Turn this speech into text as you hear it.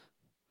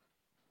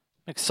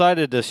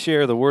Excited to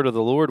share the word of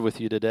the Lord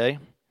with you today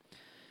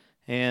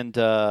and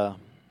kind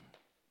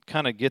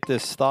of get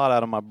this thought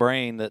out of my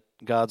brain that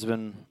God's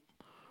been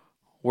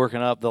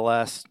working up the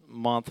last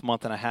month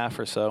and a half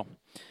or so.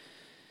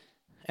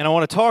 And I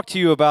want to talk to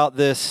you about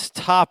this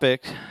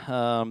topic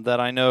that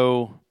I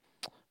know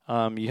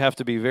you have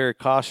to be very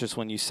cautious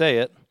when you say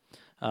it.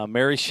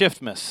 Mary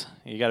Shiftmas.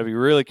 You got to be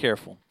really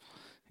careful.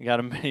 You got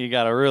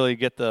to really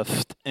get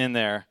the in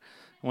there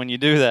when you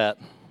do that,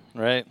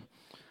 right?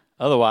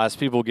 Otherwise,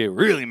 people get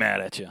really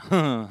mad at you.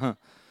 I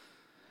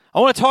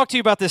want to talk to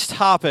you about this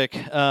topic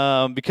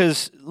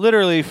because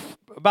literally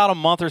about a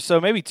month or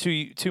so, maybe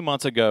two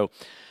months ago,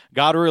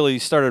 God really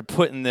started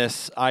putting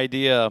this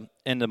idea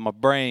into my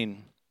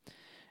brain.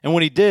 And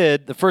when he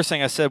did, the first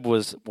thing I said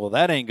was, well,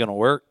 that ain't going to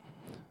work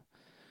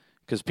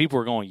because people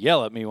are going to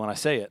yell at me when I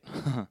say it.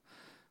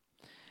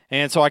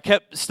 And so I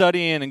kept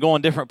studying and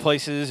going different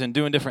places and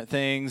doing different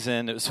things.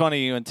 And it was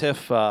funny when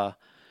Tiff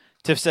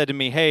said to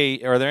me, hey,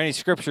 are there any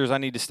scriptures I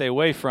need to stay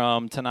away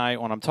from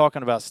tonight when I'm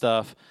talking about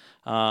stuff?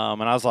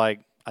 And I was like,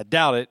 I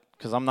doubt it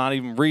because I'm not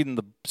even reading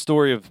the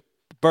story of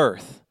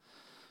birth.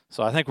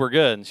 So I think we're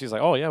good. And she's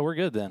like, oh, yeah, we're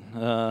good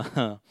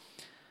then.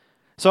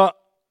 So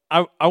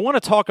I want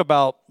to talk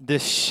about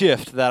this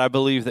shift that I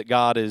believe that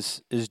God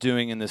is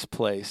doing in this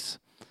place.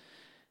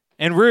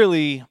 And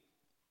really,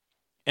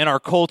 in our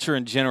culture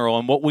in general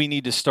and what we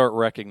need to start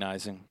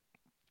recognizing.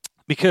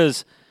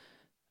 Because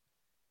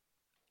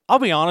I'll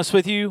be honest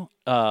with you,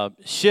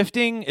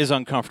 shifting is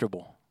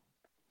uncomfortable.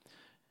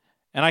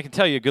 And I can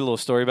tell you a good little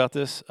story about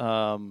this.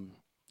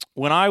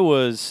 When I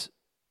was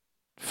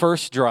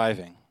first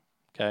driving,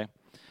 okay,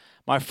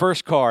 my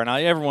first car, and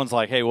everyone's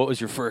like, hey, what was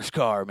your first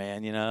car,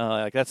 man? You know,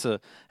 like that's a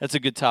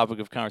good topic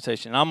of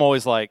conversation. And I'm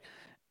always like,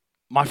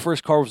 my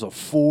first car was a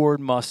Ford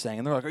Mustang.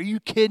 And they're like, are you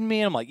kidding me?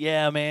 And I'm like,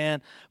 yeah,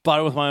 man, bought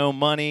it with my own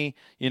money,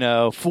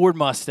 Ford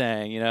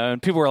Mustang, And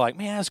people were like,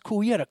 man, that's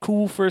cool. You had a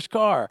cool first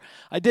car.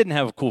 I didn't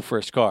have a cool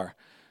first car.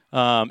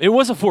 It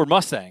was a Ford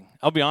Mustang,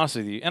 I'll be honest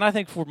with you. And I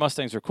think Ford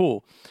Mustangs are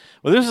cool.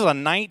 Well, this is a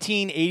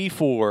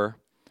 1984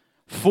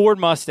 Ford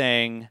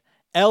Mustang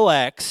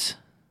LX,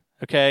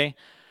 okay,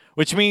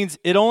 which means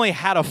it only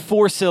had a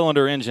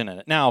 4-cylinder engine in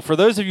it. Now, for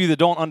those of you that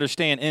don't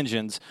understand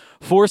engines,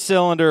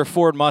 4-cylinder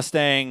Ford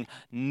Mustang,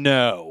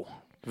 no.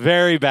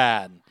 Very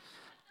bad.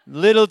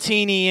 Little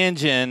teeny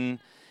engine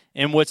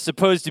in what's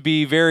supposed to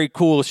be very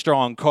cool,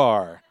 strong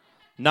car.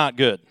 Not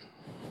good.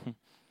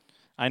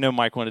 I know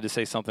Mike wanted to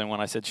say something when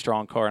I said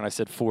strong car and I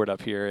said Ford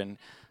up here, and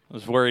I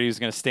was worried he was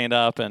going to stand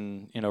up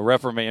and,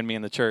 reprimand me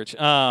in the church.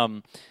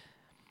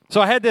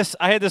 So I had this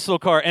little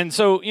car, and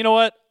so, you know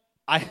what?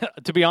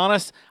 To be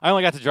honest, I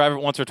only got to drive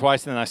it once or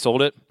twice, and then I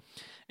sold it.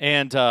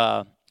 And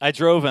I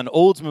drove an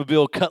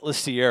Oldsmobile Cutlass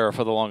Sierra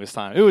for the longest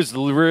time. It was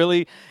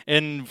really,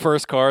 in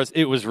first cars,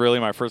 it was really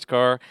my first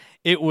car.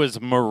 It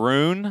was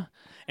maroon,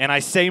 and I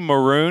say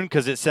maroon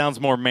because it sounds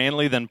more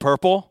manly than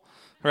purple,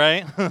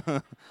 right?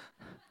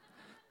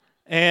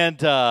 And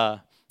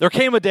there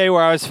came a day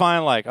where I was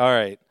finally like, all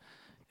right,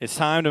 it's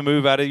time to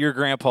move out of your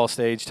grandpa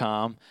stage,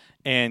 Tom,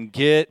 and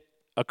get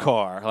a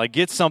car, like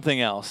get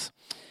something else.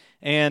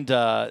 And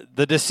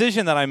the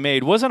decision that I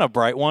made wasn't a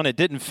bright one. It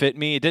didn't fit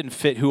me. It didn't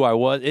fit who I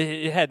was.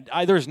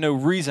 There's no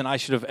reason I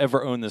should have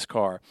ever owned this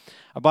car.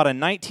 I bought a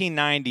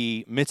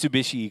 1990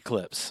 Mitsubishi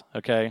Eclipse,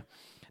 okay?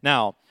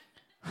 Now,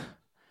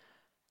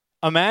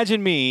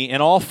 imagine me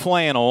in all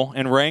flannel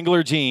and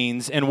Wrangler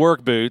jeans and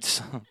work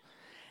boots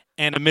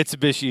and a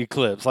Mitsubishi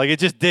Eclipse. Like, it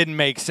just didn't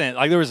make sense.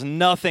 Like, there was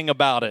nothing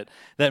about it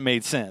that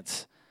made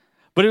sense.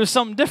 But it was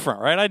something different,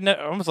 right?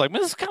 I was like,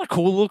 man, this is kind of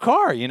cool little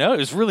car, It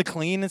was really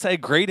clean. It had a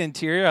great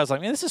interior. I was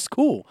like, man, this is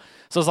cool.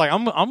 So I was like,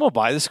 I'm going to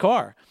buy this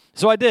car.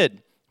 So I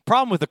did.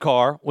 Problem with the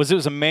car was it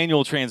was a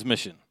manual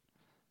transmission.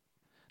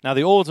 Now,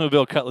 the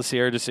Oldsmobile Cutlass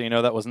Sierra, just so you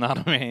know, that was not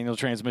a manual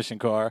transmission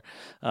car.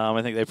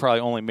 I think they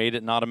probably only made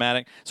it in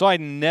automatic. So I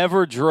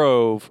never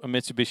drove a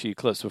Mitsubishi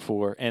Eclipse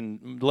before,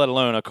 and let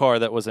alone a car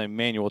that was a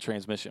manual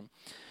transmission.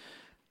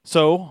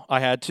 So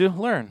I had to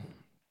learn.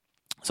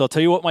 So I'll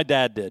tell you what my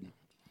dad did.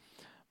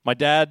 My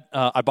dad,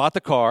 I bought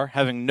the car,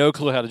 having no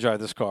clue how to drive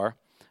this car.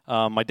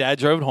 My dad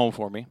drove it home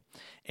for me,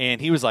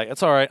 and he was like,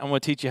 that's all right, I'm going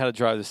to teach you how to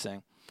drive this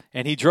thing.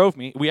 And he drove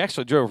me. We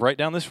actually drove right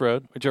down this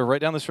road. We drove right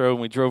down this road,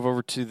 and we drove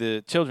over to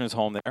the children's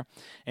home there.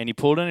 And he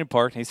pulled in and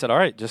parked, and he said, all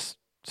right, just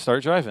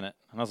start driving it.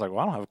 And I was like,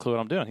 well, I don't have a clue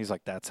what I'm doing. He's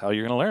like, that's how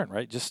you're going to learn,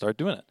 right? Just start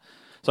doing it.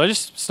 So I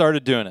just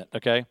started doing it,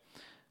 okay?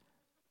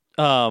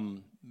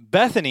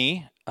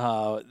 Bethany,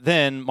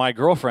 then my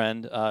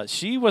girlfriend,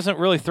 she wasn't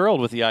really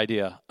thrilled with the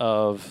idea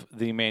of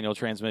the manual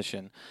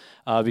transmission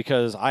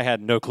because I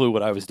had no clue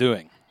what I was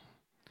doing.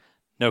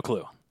 No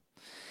clue.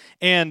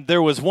 And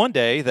there was one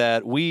day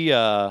that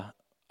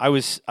I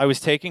was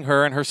taking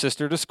her and her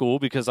sister to school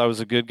because I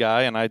was a good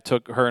guy, and I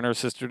took her and her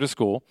sister to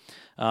school.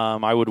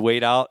 I would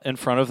wait out in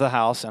front of the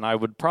house, and I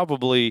would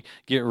probably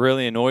get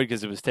really annoyed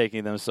because it was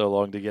taking them so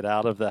long to get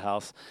out of the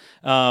house.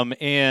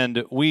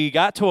 And we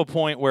got to a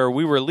point where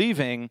we were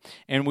leaving,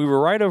 and we were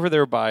right over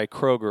there by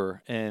Kroger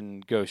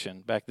in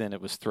Goshen. Back then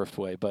it was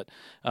Thriftway, but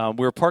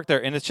we were parked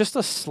there, and it's just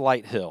a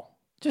slight hill,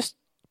 just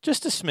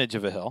just a smidge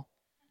of a hill.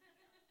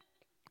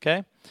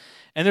 Okay?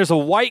 And there's a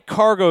white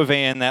cargo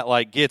van that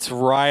like gets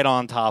right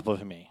on top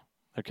of me.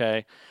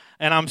 Okay?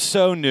 And I'm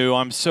so new,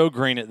 I'm so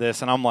green at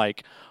this, and I'm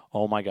like,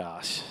 oh my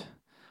gosh,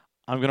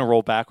 I'm going to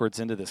roll backwards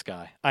into this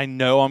guy. I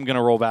know I'm going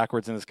to roll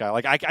backwards into this guy.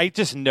 Like, I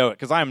just know it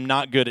because I am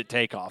not good at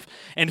takeoff.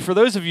 And for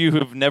those of you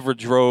who've never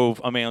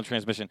drove a manual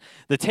transmission,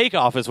 the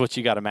takeoff is what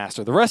you got to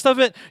master. The rest of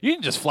it, you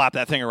can just flap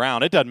that thing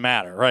around. It doesn't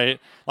matter, right?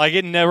 Like,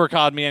 it never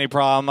caused me any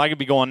problem. I could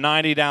be going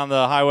 90 down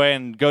the highway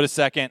and go to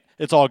second.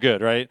 It's all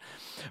good, right?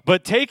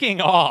 But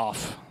taking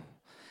off,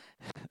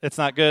 it's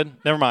not good?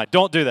 Never mind.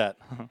 Don't do that.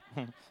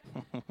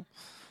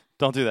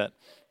 Don't do that.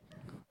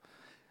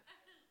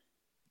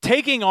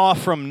 Taking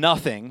off from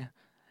nothing,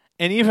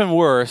 and even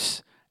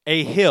worse,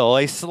 a hill,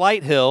 a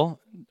slight hill,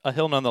 a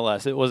hill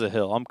nonetheless. It was a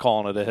hill. I'm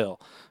calling it a hill,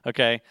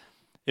 okay?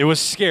 It was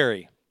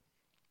scary.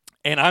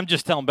 And I'm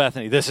just telling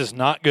Bethany, this is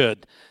not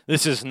good.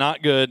 This is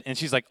not good. And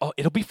she's like, oh,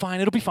 it'll be fine.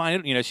 It'll be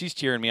fine. You know, she's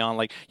cheering me on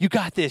like, you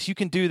got this. You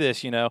can do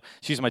this, you know.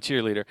 She's my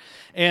cheerleader.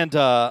 And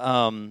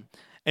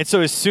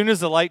so as soon as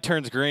the light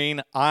turns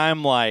green,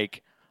 I'm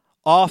like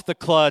off the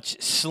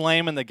clutch,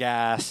 slamming the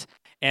gas,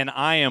 and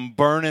I am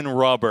burning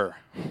rubber.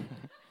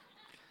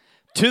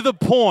 To the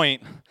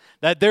point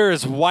that there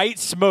is white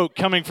smoke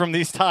coming from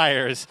these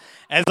tires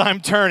as I'm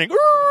turning.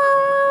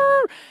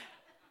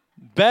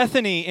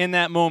 Bethany in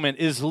that moment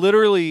is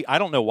literally, I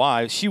don't know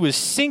why, she was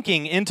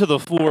sinking into the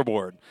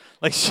floorboard.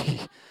 Like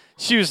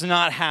she was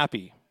not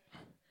happy.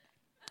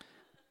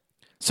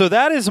 So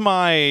that is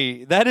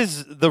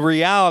the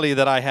reality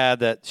that I had,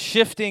 that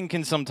shifting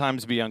can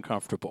sometimes be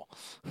uncomfortable,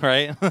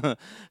 right?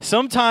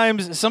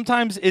 sometimes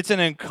it's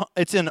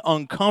an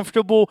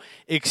uncomfortable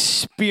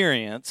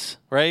experience,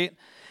 right?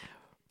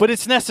 But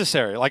it's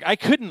necessary. Like, I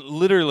couldn't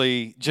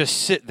literally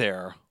just sit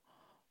there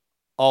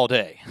all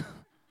day.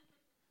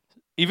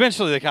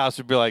 Eventually the cops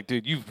would be like,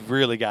 dude, you've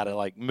really got to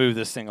like move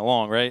this thing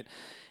along, right?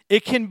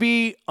 It can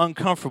be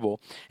uncomfortable.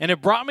 And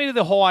it brought me to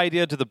the whole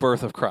idea to the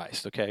birth of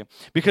Christ, okay?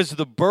 Because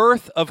the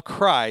birth of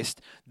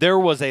Christ, there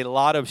was a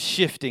lot of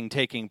shifting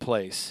taking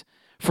place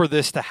for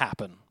this to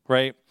happen,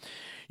 right?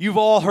 You've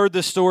all heard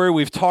this story.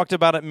 We've talked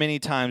about it many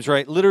times,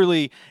 right?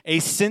 Literally, a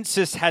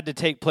census had to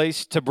take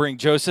place to bring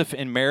Joseph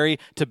and Mary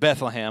to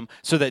Bethlehem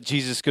so that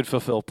Jesus could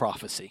fulfill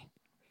prophecy.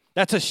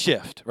 That's a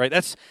shift, right?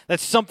 That's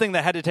something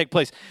that had to take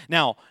place.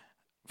 Now,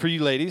 for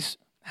you ladies,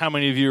 how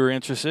many of you are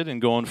interested in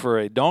going for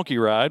a donkey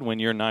ride when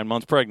you're 9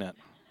 months pregnant?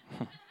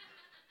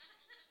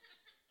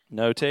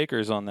 No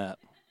takers on that,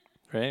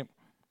 right?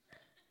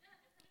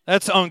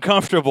 That's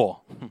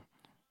uncomfortable,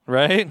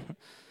 right?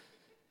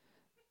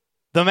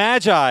 The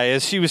Magi,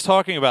 as she was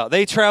talking about,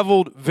 they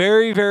traveled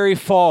very, very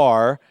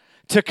far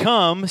to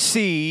come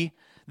see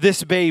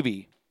this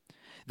baby.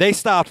 They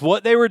stopped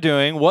what they were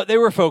doing, what they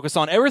were focused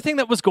on, everything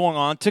that was going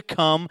on to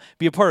come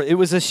be a part of it. It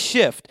was a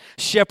shift.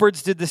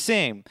 Shepherds did the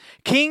same.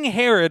 King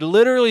Herod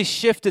literally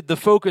shifted the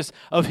focus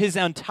of his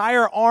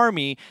entire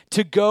army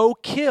to go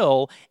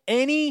kill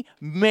any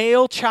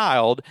male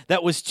child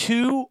that was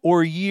 2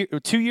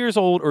 years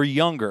old or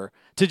younger,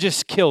 to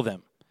just kill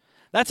them.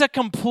 That's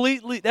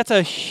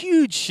a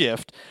huge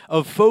shift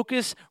of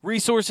focus,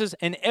 resources,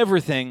 and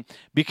everything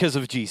because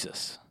of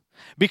Jesus.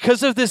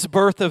 Because of this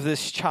birth of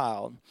this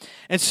child.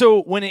 And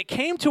so when it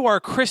came to our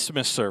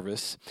Christmas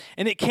service,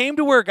 and it came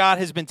to where God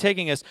has been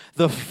taking us,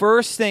 the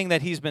first thing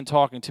that he's been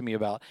talking to me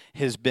about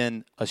has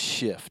been a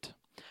shift.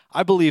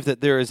 I believe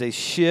that there is a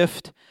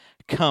shift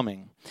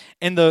coming.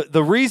 And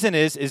the reason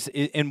is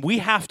and we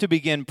have to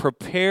begin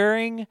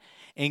preparing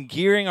and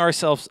gearing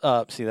ourselves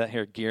up. See that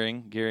here,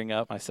 gearing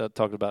up. I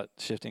talked about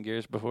shifting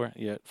gears before.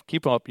 Yeah,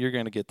 keep up. You're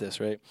going to get this,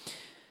 right?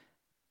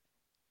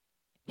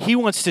 He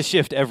wants to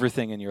shift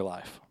everything in your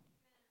life.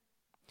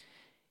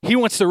 He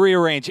wants to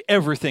rearrange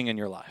everything in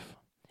your life.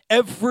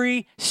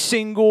 Every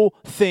single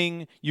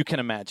thing you can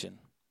imagine.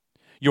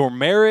 Your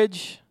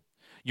marriage,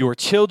 your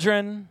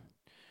children,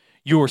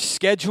 your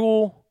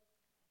schedule,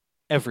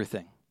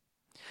 everything.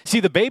 See,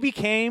 the baby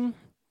came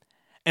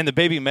and the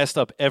baby messed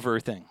up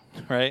everything,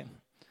 right?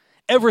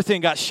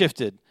 Everything got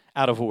shifted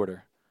out of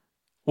order.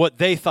 What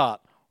they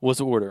thought was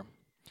order.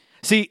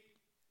 See,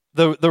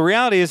 the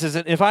reality is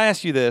that if I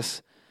ask you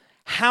this,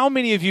 how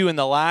many of you in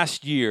the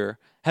last year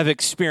have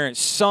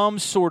experienced some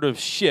sort of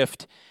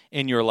shift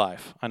in your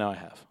life? I know I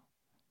have.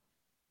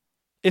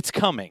 It's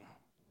coming,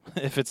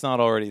 if it's not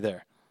already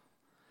there.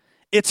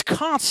 It's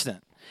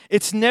constant.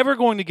 It's never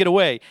going to get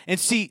away. And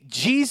see,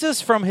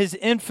 Jesus from his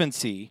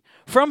infancy,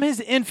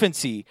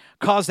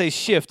 caused a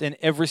shift in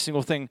every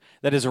single thing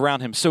that is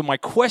around him. So my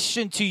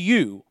question to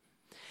you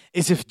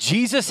is, if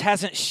Jesus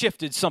hasn't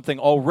shifted something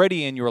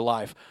already in your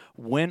life,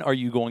 when are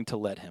you going to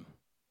let him?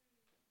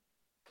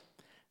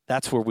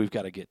 That's where we've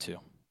got to get to.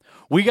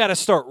 We got to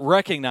start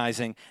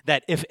recognizing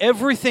that if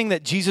everything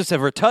that Jesus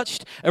ever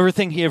touched,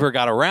 everything he ever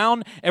got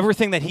around,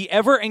 everything that he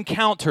ever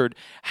encountered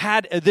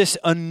had this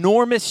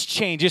enormous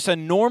change, this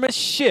enormous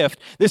shift,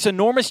 this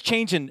enormous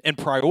change in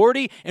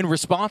priority and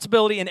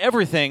responsibility and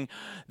everything,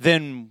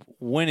 then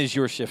when is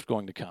your shift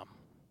going to come?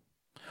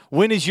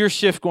 When is your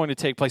shift going to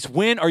take place?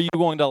 When are you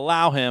going to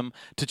allow him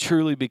to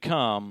truly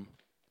become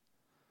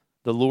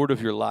the Lord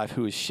of your life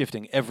who is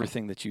shifting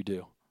everything that you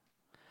do?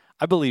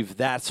 I believe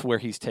that's where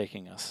he's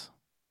taking us.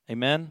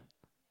 Amen?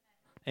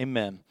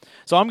 Amen.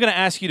 So I'm going to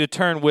ask you to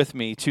turn with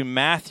me to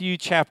Matthew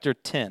chapter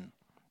 10.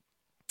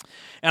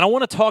 And I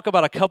want to talk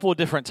about a couple of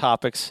different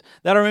topics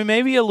that are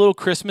maybe a little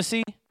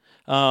Christmassy.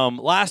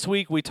 Last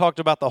week we talked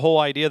about the whole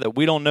idea that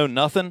we don't know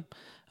nothing.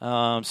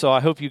 So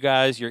I hope you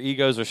guys, your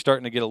egos are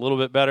starting to get a little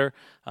bit better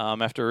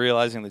after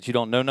realizing that you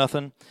don't know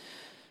nothing.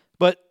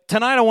 But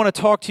tonight I want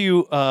to talk to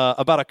you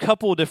about a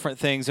couple of different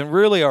things and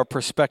really our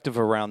perspective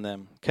around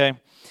them, okay?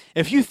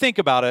 If you think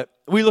about it,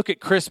 we look at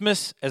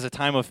Christmas as a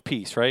time of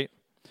peace, right?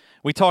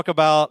 We talk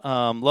about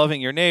loving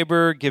your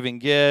neighbor, giving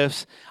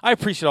gifts. I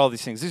appreciate all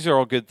these things. These are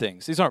all good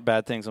things. These aren't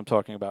bad things I'm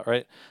talking about,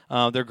 right?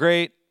 They're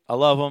great. I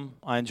love them.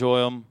 I enjoy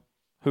them.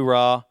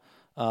 Hoorah.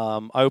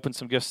 I opened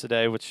some gifts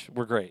today, which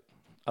were great.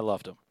 I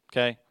loved them,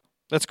 okay?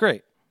 That's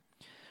great.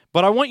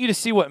 But I want you to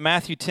see what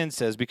Matthew 10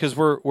 says because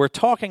we're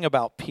talking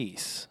about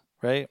peace,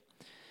 right?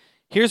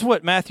 Here's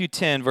what Matthew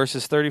 10,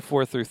 verses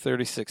 34 through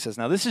 36 says.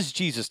 Now, this is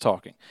Jesus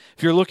talking.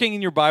 If you're looking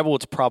in your Bible,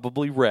 it's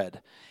probably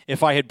red.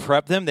 If I had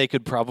prepped them, they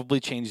could probably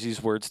change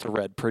these words to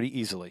red pretty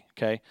easily,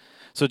 okay?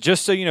 So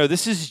just so you know,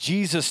 this is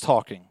Jesus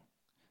talking.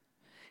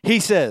 He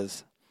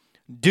says,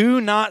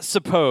 "Do not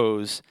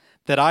suppose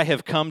that I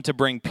have come to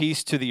bring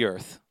peace to the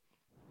earth.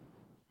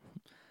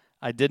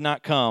 I did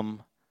not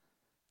come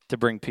to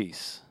bring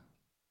peace,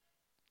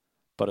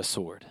 but a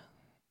sword.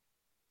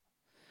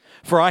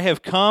 For I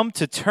have come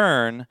to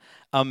turn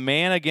a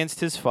man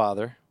against his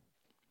father,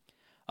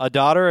 a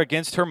daughter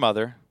against her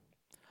mother,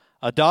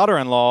 a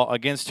daughter-in-law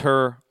against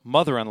her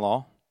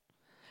mother-in-law.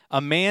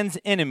 A man's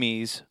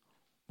enemies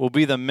will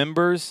be the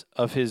members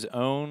of his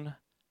own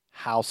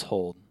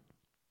household."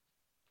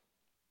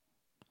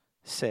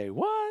 Say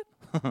what?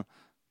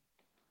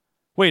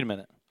 Wait a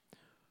minute.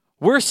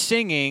 We're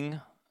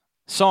singing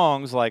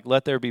songs like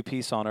 "Let There Be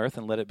Peace on Earth"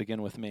 and "Let It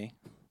Begin With Me."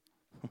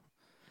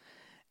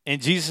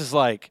 And Jesus is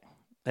like,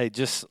 hey, I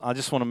just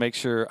want to make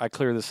sure I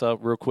clear this up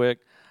real quick.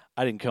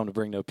 I didn't come to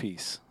bring no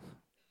peace.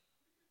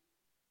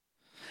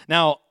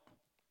 Now,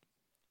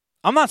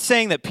 I'm not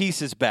saying that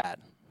peace is bad.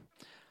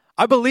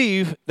 I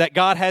believe that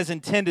God has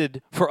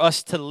intended for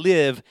us to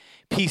live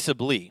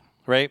peaceably,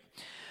 right?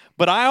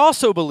 But I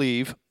also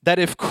believe that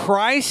if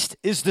Christ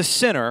is the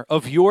center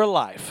of your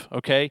life,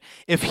 okay,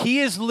 if he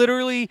is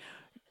literally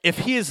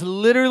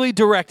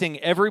directing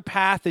every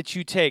path that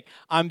you take,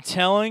 I'm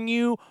telling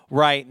you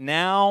right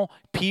now,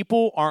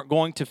 people aren't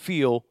going to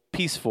feel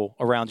peaceful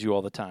around you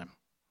all the time.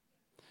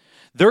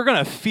 They're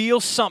going to feel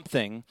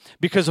something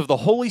because of the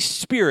Holy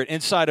Spirit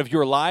inside of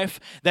your life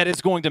that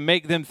is going to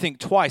make them think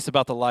twice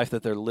about the life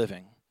that they're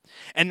living.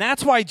 And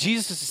that's why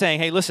Jesus is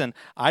saying, hey, listen,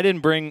 I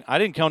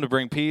didn't come to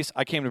bring peace.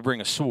 I came to bring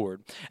a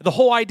sword. The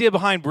whole idea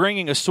behind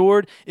bringing a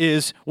sword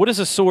is, what does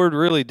a sword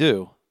really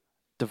do?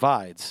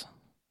 Divides,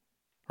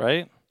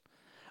 right?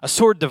 A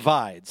sword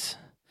divides.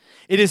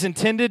 It is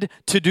intended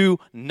to do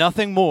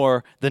nothing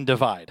more than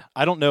divide.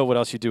 I don't know what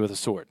else you do with a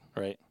sword,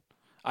 right?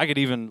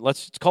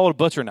 Let's call it a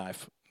butcher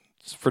knife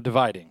for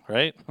dividing,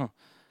 right?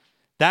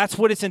 That's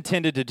what it's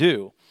intended to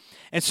do.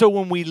 And so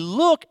when we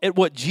look at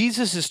what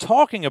Jesus is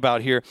talking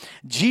about here,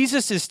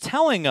 Jesus is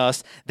telling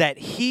us that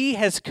he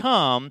has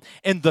come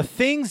and the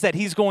things that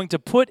he's going to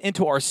put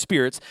into our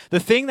spirits,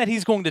 the thing that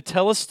he's going to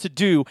tell us to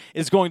do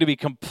is going to be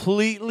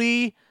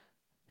completely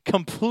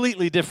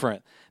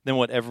different than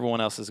what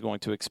everyone else is going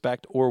to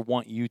expect or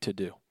want you to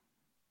do.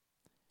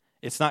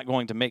 It's not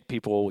going to make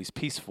people always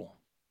peaceful.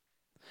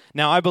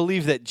 Now, I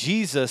believe that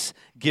Jesus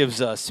gives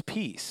us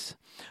peace,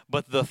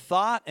 but the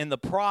thought and the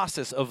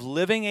process of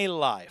living a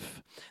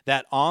life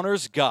that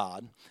honors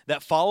God,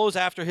 that follows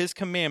after his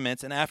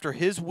commandments and after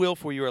his will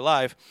for your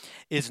life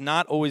is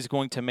not always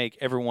going to make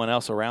everyone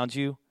else around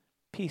you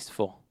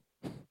peaceful.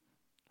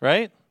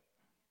 Right?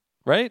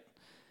 Right?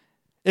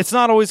 It's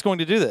not always going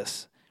to do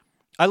this.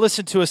 I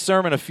listened to a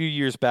sermon a few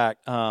years back.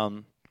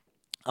 I'll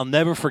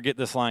never forget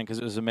this line because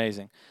it was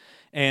amazing.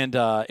 And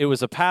it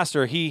was a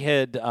pastor. He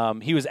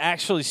was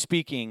actually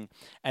speaking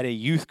at a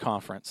youth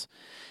conference.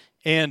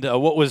 And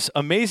what was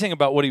amazing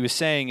about what he was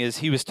saying is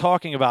he was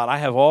talking about, I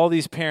have all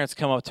these parents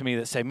come up to me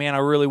that say, man, I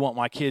really want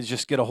my kids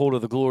just get a hold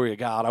of the glory of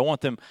God. I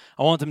want them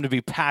to be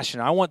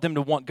passionate. I want them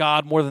to want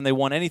God more than they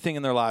want anything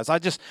in their lives. I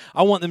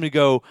want them to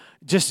go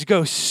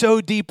so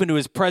deep into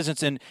his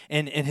presence and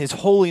his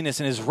holiness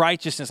and his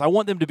righteousness. I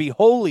want them to be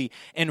holy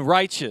and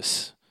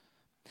righteous.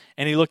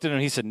 And he looked at him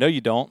and he said, no,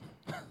 you don't.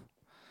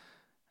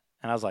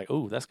 And I was like,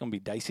 ooh, that's going to be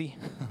dicey,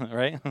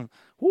 right?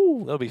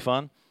 Ooh, that'll be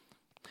fun.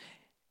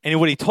 And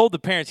what he told the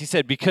parents, he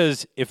said,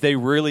 because if they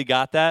really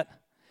got that,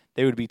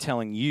 they would be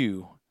telling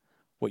you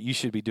what you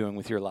should be doing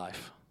with your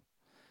life.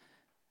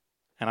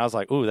 And I was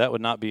like, ooh, that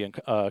would not be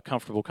a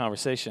comfortable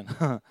conversation.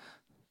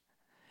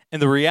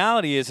 And the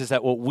reality is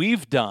that what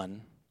we've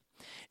done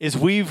is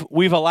we've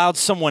allowed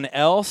someone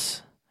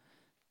else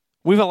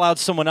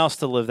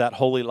to live that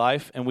holy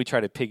life, and we try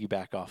to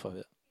piggyback off of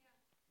it.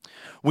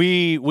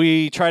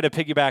 We try to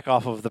piggyback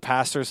off of the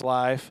pastor's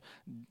life.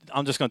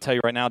 I'm just going to tell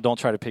you right now, don't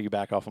try to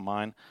piggyback off of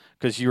mine,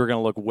 because you are going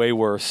to look way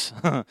worse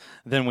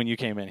than when you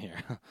came in here,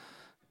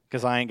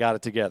 because I ain't got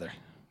it together.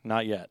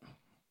 Not yet.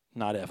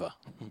 Not ever.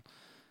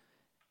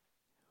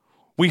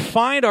 We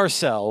find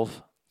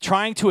ourselves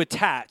trying to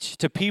attach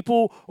to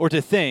people or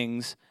to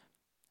things,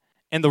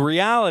 and the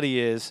reality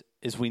is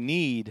we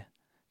need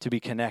to be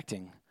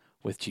connecting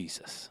with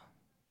Jesus.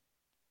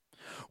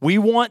 We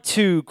want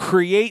to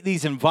create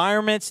these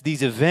environments,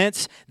 these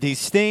events,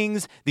 these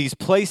things, these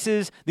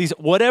places, these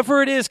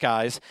whatever it is,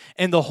 guys.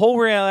 And the whole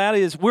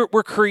reality is we're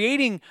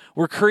creating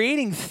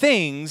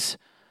things,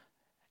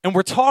 and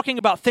we're talking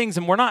about things,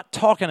 and we're not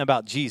talking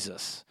about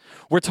Jesus.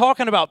 We're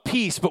talking about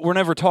peace, but we're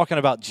never talking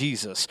about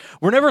Jesus.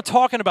 We're never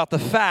talking about the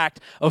fact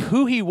of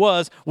who he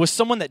was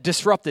someone that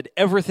disrupted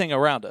everything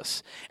around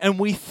us. And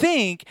we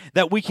think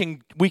that we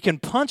can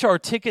punch our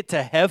ticket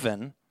to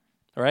heaven,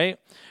 right?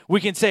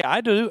 We can say,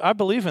 I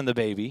believe in the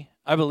baby.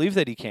 I believe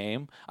that he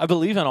came. I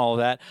believe in all of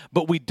that.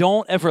 But we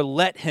don't ever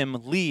let him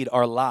lead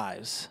our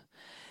lives.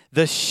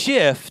 The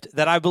shift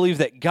that I believe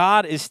that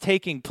God is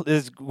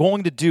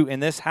going to do in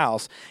this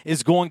house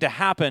is going to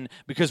happen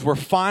because we're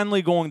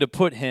finally going to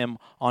put him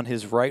on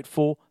his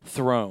rightful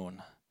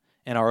throne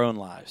in our own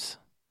lives.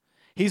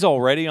 He's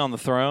already on the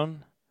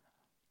throne,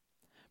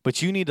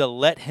 but you need to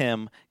let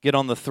him get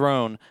on the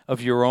throne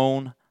of your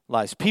own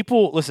lives.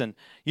 People, listen,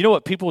 you know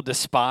what people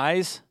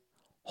despise?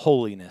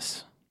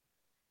 Holiness.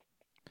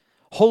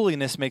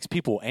 Holiness makes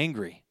people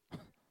angry.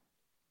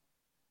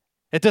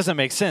 It doesn't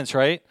make sense,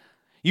 right?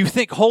 You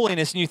think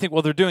holiness and you think,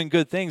 well, they're doing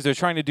good things. They're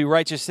trying to do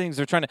righteous things.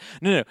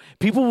 No.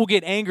 People will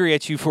get angry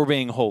at you for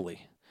being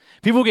holy.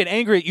 People get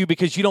angry at you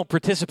because you don't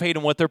participate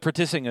in what they're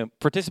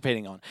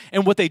participating on.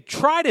 And what they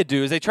try to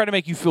do is they try to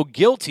make you feel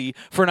guilty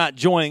for not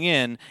joining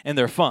in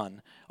their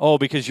fun. Oh,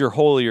 because you're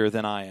holier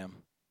than I am.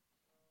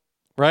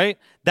 Right?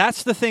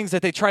 That's the things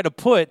that they try to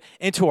put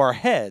into our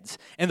heads.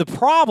 And the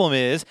problem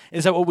is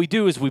that what we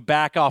do is we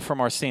back off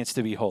from our stance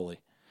to be holy.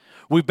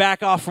 We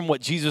back off from what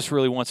Jesus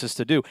really wants us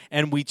to do.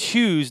 And we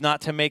choose not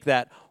to make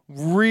that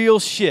real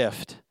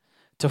shift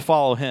to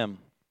follow him.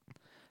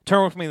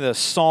 Turn with me to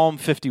Psalm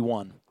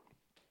 51.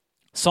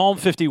 Psalm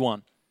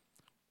 51.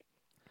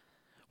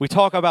 We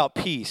talk about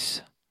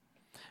peace.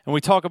 And we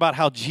talk about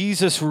how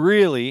Jesus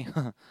really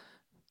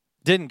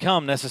didn't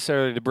come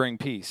necessarily to bring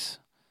peace.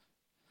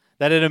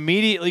 That it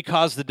immediately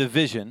caused the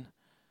division,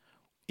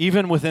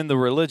 even within the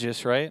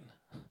religious, right?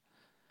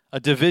 A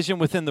division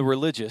within the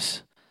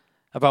religious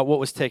about what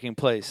was taking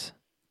place.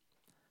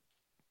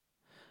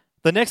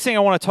 The next thing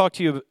I want to talk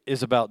to you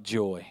is about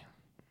joy.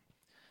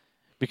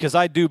 Because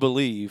I do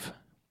believe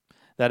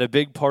that a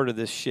big part of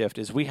this shift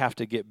is we have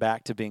to get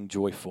back to being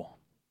joyful.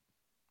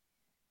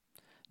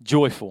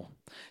 Joyful.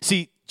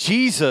 See,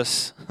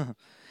 Jesus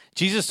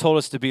told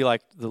us to be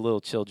like the little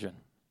children,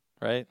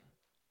 right?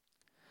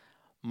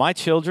 My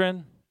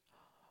children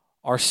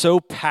are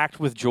so packed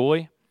with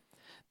joy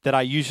that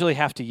I usually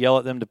have to yell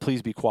at them to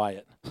please be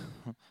quiet.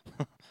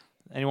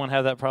 Anyone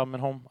have that problem at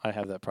home? I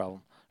have that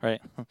problem,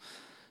 right?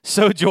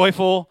 So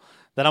joyful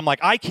that I'm like,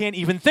 I can't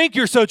even think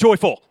you're so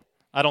joyful.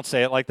 I don't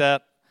say it like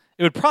that.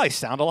 It would probably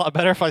sound a lot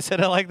better if I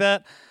said it like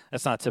that.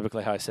 That's not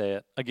typically how I say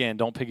it. Again,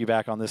 don't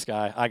piggyback on this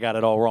guy. I got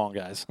it all wrong,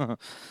 guys.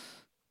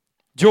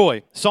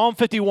 Joy. Psalm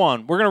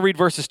 51. We're going to read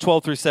verses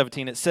 12 through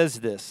 17. It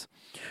says this.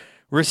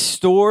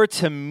 Restore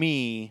to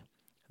me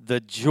the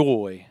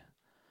joy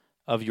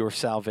of your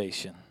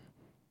salvation,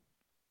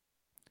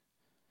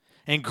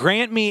 and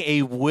grant me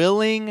a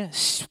willing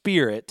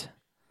spirit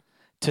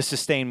to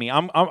sustain me. I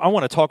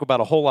want to talk about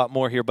a whole lot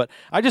more here, but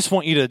I just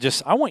want you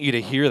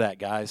to hear that,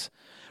 guys.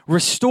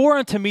 Restore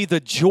unto me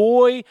the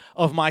joy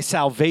of my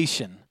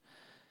salvation.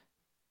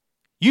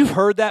 You've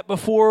heard that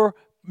before.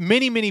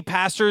 Many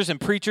pastors and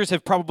preachers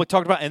have probably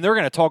talked about it, and they're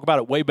going to talk about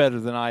it way better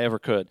than I ever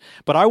could.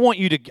 But I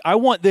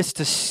want this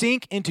to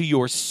sink into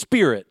your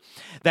spirit,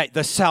 that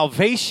the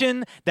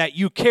salvation that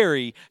you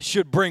carry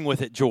should bring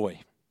with it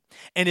joy.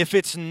 And if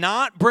it's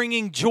not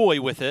bringing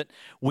joy with it,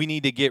 we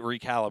need to get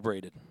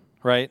recalibrated,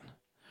 right?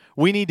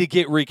 We need to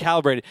get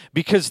recalibrated,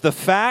 because the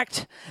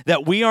fact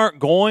that we aren't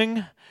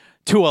going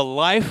to a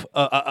life,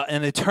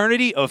 an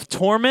eternity of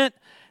torment,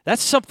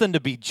 that's something to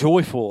be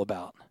joyful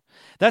about.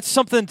 That's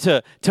something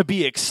to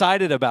be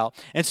excited about.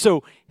 And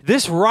so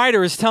this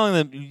writer is telling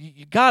them,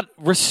 God,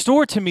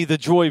 restore to me the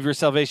joy of your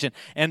salvation.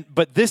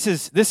 But this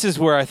is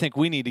where I think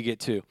we need to get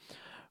to.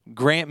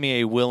 Grant me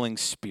a willing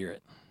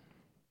spirit.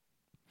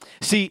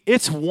 See,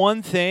 it's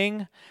one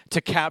thing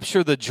to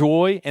capture the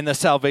joy and the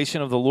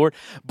salvation of the Lord,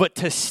 but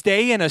to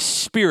stay in a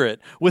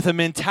spirit with a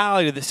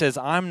mentality that says,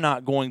 I'm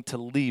not going to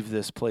leave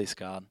this place,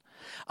 God.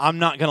 I'm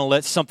not going to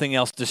let something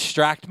else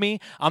distract me.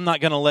 I'm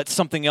not going to let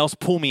something else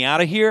pull me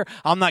out of here.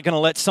 I'm not going to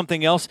let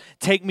something else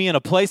take me in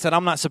a place that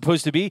I'm not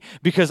supposed to be,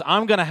 because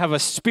I'm going to have a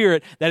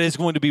spirit that is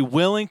going to be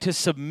willing to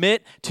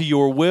submit to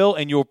your will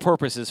and your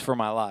purposes for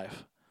my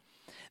life.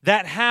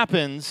 That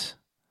happens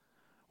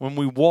when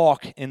we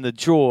walk in the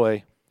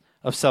joy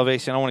of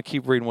salvation. I want to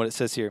keep reading what it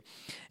says here.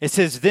 It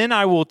says, "Then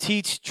I will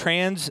teach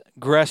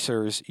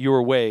transgressors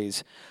your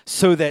ways,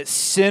 so that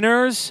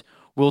sinners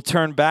will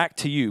turn back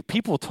to you."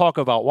 People talk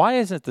about why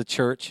isn't the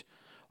church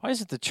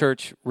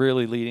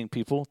really leading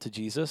people to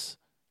Jesus?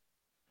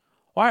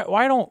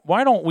 Why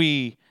don't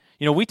we,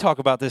 we talk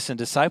about this in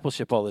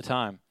discipleship all the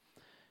time.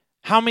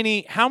 How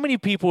many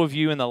people of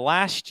you in the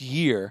last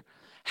year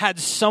had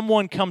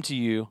someone come to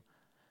you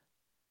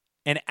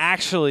and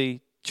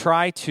actually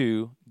try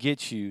to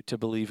get you to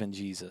believe in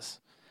Jesus?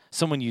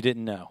 Someone you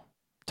didn't know,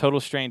 total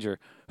stranger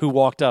who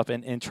walked up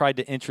and tried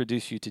to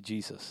introduce you to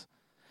Jesus.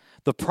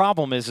 The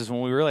problem is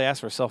when we really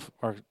ask ourselves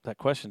that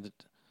question,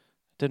 it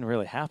didn't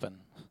really happen.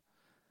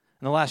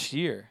 In the last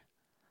year,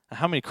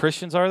 how many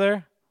Christians are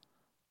there?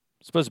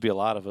 It's supposed to be a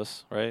lot of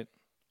us, right?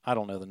 I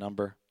don't know the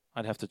number.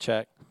 I'd have to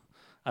check.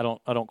 I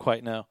don't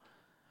quite know.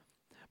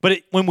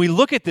 But when we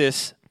look at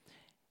this,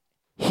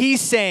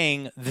 he's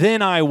saying,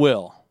 "Then I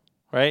will,"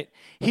 right?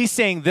 He's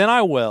saying, "Then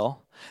I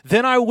will."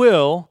 "Then I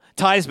will"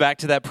 ties back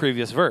to that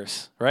previous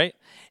verse, right?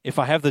 If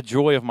I have the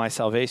joy of my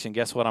salvation,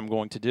 guess what I'm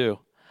going to do?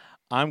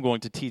 I'm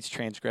going to teach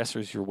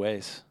transgressors your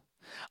ways.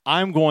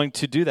 I'm going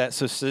to do that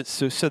so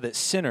that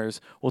sinners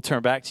will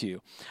turn back to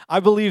you. I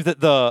believe that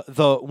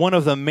the one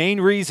of the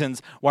main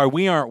reasons why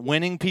we aren't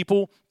winning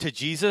people to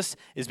Jesus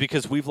is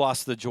because we've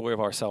lost the joy of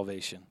our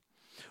salvation.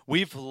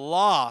 We've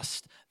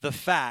lost the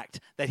fact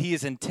that he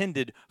is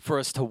intended for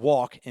us to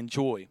walk in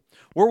joy.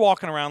 We're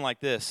walking around like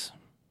this.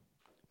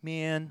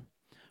 Man,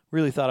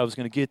 really thought I was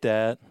going to get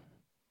that.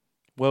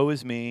 Woe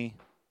is me,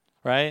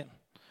 right?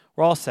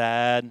 We're all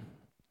sad,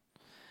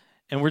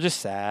 and we're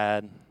just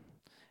sad.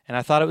 And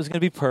I thought it was going to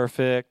be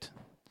perfect.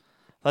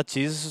 I thought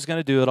Jesus was going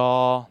to do it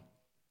all.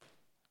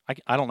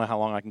 I don't know how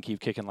long I can keep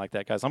kicking like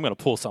that, guys. I'm going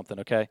to pull something,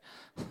 okay?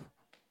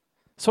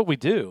 That's what we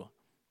do.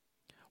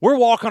 We're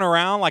walking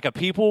around like a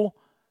people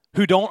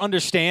who don't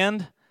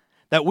understand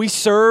that we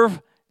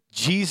serve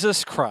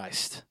Jesus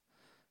Christ,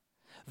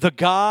 the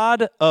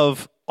God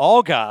of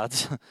all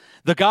gods,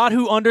 the God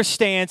who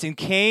understands and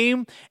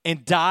came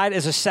and died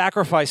as a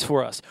sacrifice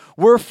for us.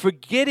 We're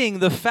forgetting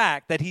the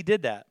fact that he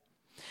did that.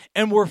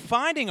 And we're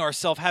finding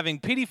ourselves having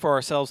pity for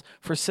ourselves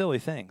for silly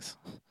things.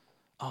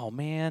 Oh,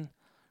 man,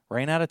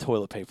 ran out of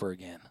toilet paper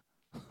again.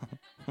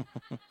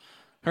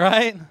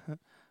 Right?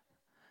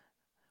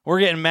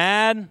 We're getting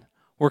mad.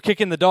 We're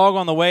kicking the dog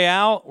on the way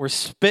out. We're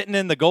spitting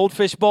in the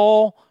goldfish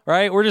bowl,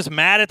 right? We're just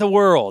mad at the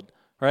world,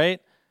 right?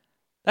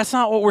 That's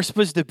not what we're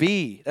supposed to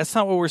be. That's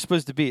not what we're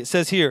supposed to be. It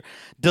says here,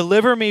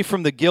 "Deliver me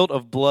from the guilt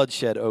of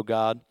bloodshed, O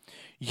God.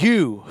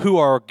 You who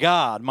are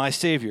God, my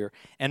Savior,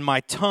 and my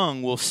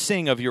tongue will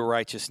sing of your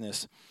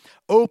righteousness.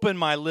 Open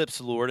my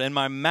lips, Lord, and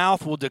my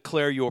mouth will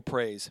declare your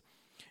praise.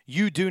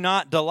 You do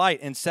not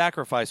delight in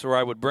sacrifice, or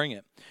I would bring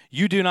it.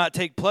 You do not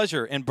take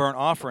pleasure in burnt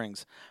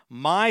offerings.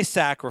 My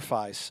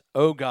sacrifice,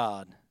 O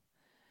God,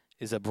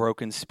 is a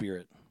broken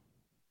spirit,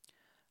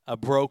 a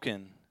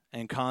broken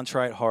and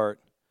contrite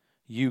heart.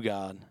 You,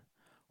 God,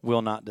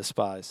 will not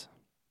despise."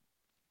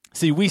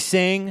 See, we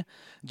sing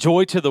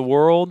joy to the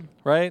world,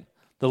 right?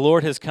 The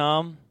Lord has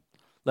come.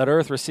 Let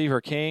earth receive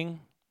her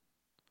King.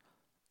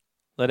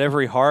 Let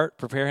every heart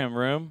prepare him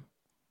room.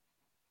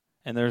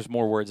 And there's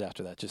more words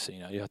after that, just so you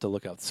know. You have to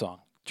look up the song.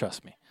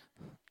 Trust me.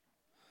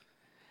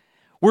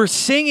 We're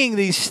singing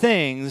these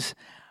things,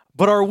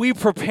 but are we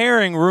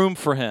preparing room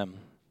for him?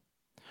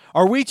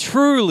 Are we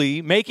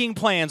truly making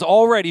plans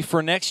already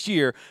for next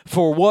year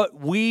for what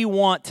we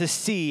want to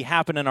see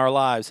happen in our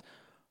lives,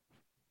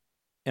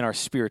 in our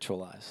spiritual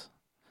lives?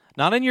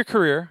 Not in your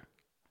career,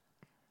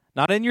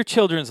 not in your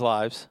children's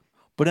lives,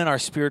 but in our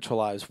spiritual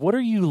lives. What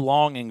are you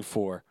longing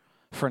for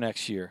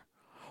next year?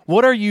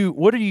 What are you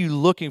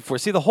looking for?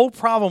 See, the whole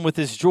problem with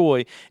this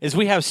joy is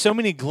we have so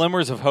many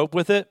glimmers of hope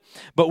with it,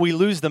 but we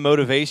lose the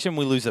motivation,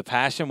 we lose the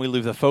passion, we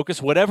lose the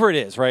focus, whatever it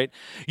is, right?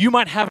 You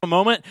might have a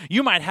moment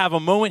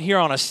here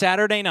on a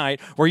Saturday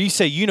night where you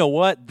say, "You know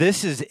what?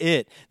 This is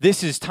it.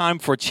 This is time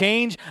for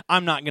change.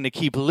 I'm not going to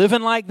keep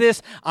living like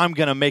this. I'm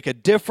going to make a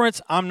difference.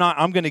 I'm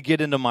going to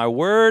get into my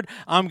word.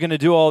 I'm going to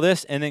do all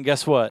this." And then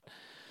guess what?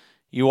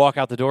 You walk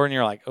out the door and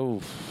you're like,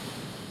 "Oh,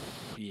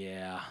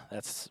 yeah,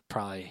 that's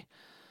going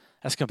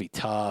to be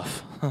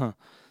tough."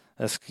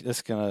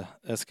 That's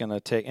gonna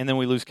take, and then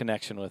we lose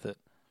connection with it.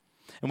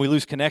 And we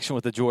lose connection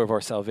with the joy of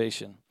our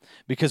salvation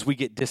because we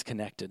get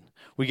disconnected.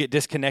 We get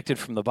disconnected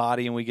from the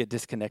body and we get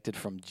disconnected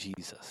from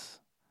Jesus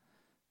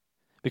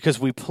because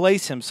we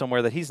place him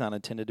somewhere that he's not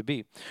intended to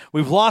be.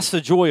 We've lost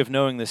the joy of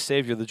knowing this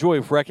Savior, the joy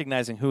of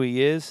recognizing who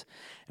he is,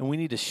 and we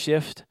need to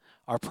shift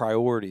our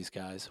priorities,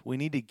 guys. We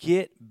need to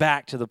get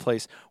back to the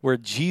place where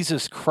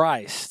Jesus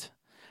Christ,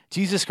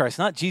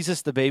 not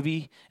Jesus the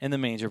baby in the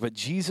manger, but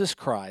Jesus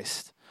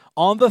Christ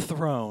on the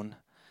throne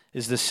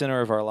is the center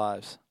of our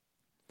lives.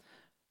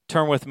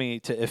 Turn with me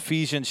to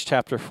Ephesians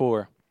chapter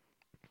 4.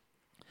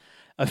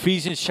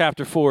 Ephesians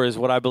chapter 4 is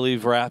what I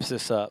believe wraps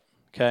this up,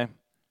 okay?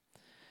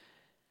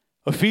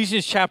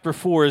 Ephesians chapter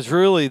 4 is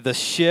really the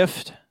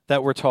shift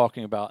that we're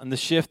talking about and the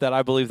shift that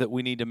I believe that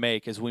we need to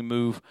make as we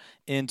move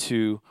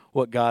into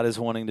what God is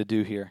wanting to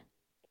do here.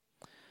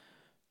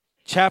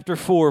 chapter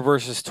 4,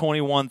 verses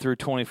 21 through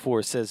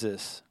 24 says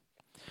this.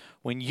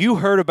 When you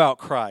heard about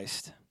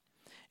Christ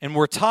and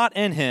were taught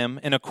in him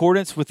in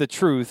accordance with the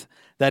truth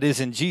that is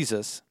in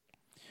Jesus,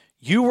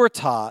 you were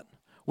taught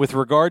with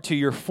regard to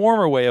your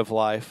former way of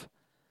life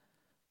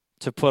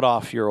to put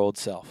off your old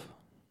self.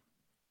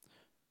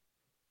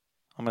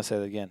 I'm going to say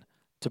that again.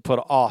 To put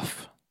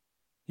off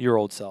your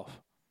old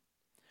self,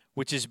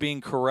 which is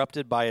being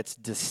corrupted by its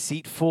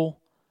deceitful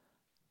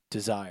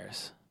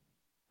desires.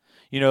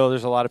 You know,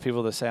 there's a lot of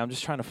people that say, I'm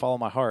just trying to follow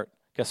my heart.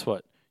 Guess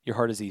what? Your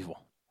heart is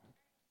evil.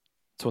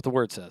 That's what the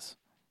word says.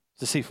 It's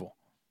deceitful.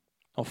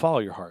 Don't follow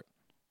your heart.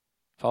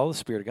 Follow the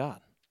Spirit of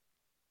God.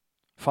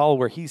 Follow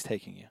where he's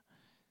taking you.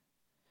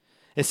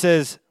 It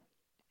says,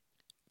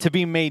 to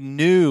be made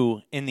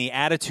new in the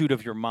attitude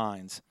of your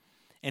minds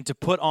and to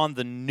put on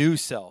the new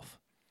self,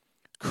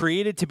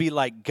 created to be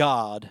like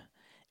God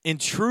in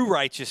true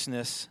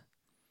righteousness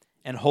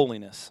and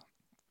holiness.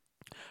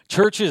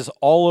 Churches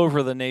all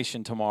over the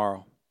nation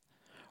tomorrow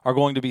are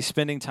going to be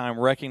spending time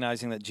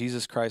recognizing that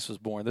Jesus Christ was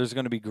born. There's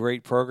going to be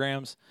great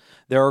programs.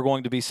 There are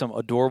going to be some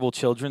adorable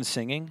children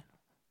singing.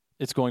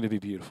 It's going to be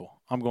beautiful.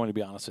 I'm going to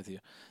be honest with you.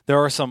 There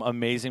are some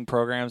amazing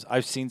programs.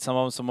 I've seen some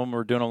of them. Some of them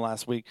were doing them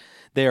last week.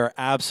 They are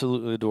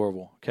absolutely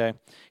adorable, okay?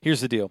 Here's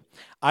the deal.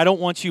 I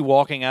don't want you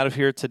walking out of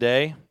here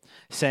today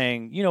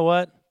saying, you know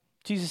what?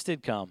 Jesus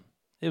did come.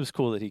 It was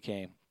cool that he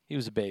came. He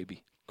was a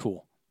baby.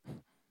 Cool.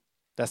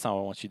 That's not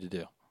what I want you to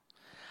do.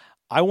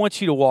 I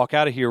want you to walk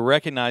out of here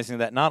recognizing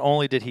that not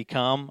only did he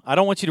come, I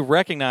don't want you to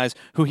recognize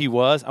who he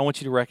was. I want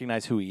you to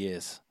recognize who he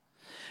is.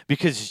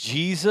 Because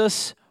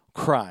Jesus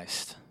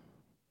Christ,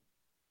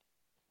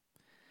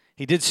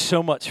 he did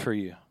so much for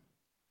you.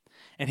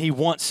 And he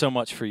wants so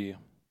much for you.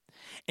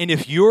 And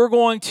if you're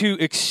going to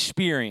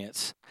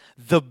experience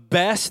the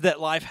best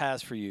that life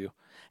has for you,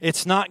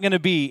 it's not going to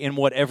be in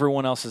what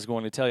everyone else is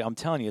going to tell you. I'm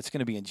telling you, it's going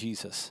to be in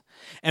Jesus.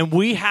 And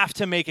we have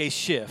to make a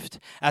shift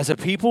as a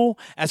people,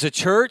 as a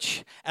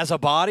church, as a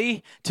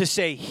body, to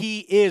say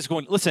he is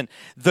going. Listen,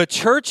 the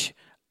church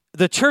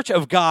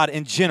of God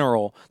in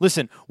general,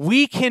 listen,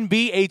 we can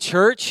be a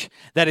church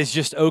that is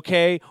just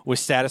okay with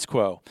status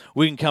quo.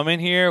 We can come in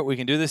here, we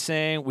can do this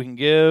thing, we can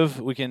give,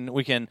 we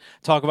can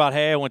talk about,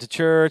 hey, I went to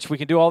church, we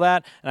can do all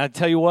that. And I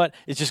tell you what,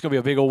 it's just going to be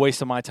a big old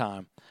waste of my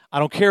time. I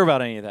don't care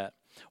about any of that.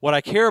 What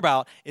I care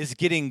about is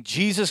getting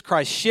Jesus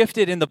Christ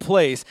shifted in the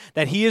place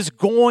that he is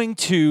going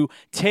to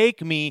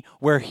take me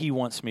where he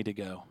wants me to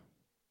go.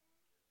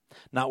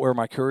 Not where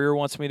my career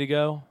wants me to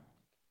go.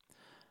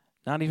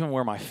 Not even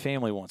where my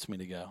family wants me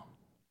to go.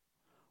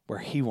 Where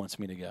he wants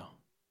me to go.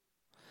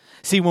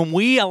 See, when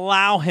we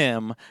allow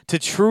him to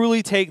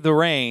truly take the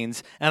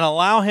reins and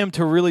allow him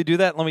to really do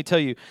that, let me tell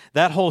you,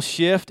 that whole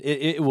shift,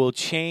 it will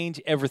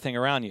change everything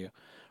around you,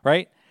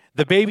 right?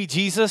 The baby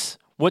Jesus,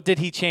 what did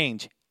he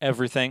change?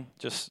 Everything.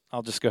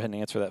 I'll just go ahead and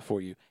answer that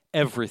for you.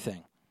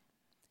 Everything.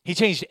 He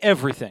changed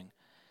everything.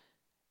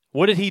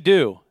 What did he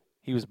do?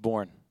 He was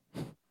born.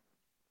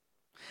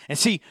 And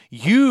see,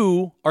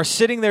 you are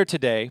sitting there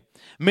today,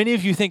 many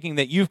of you thinking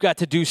that you've got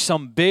to do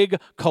some big,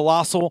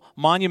 colossal,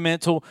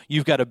 monumental,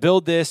 you've got to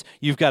build this,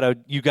 you've got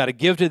to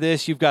give to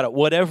this, you've got to,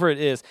 whatever it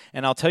is.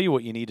 And I'll tell you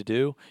what you need to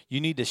do.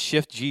 You need to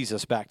shift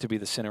Jesus back to be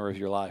the center of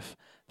your life.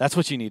 That's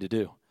what you need to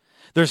do.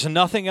 There's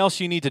nothing else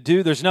you need to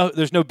do. There's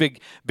no big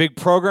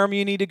program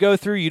you need to go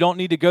through. You don't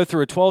need to go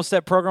through a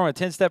 12-step program, a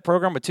 10-step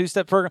program, a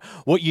 2-step program.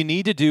 What you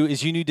need to do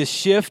is you need to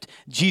shift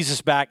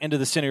Jesus back into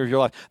the center of your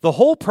life. The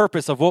whole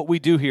purpose of what we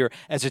do here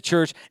as a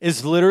church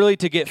is literally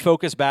to get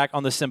focused back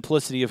on the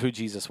simplicity of who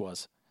Jesus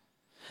was.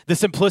 The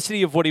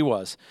simplicity of what he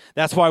was.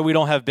 That's why we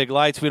don't have big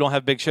lights. We don't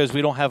have big shows.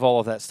 We don't have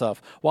all of that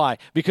stuff. Why?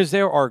 Because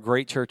there are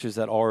great churches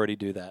that already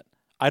do that.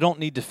 I don't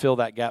need to fill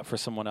that gap for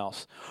someone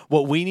else.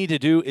 What we need to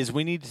do is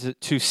we need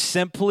to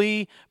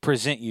simply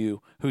present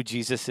you who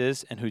Jesus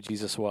is and who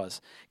Jesus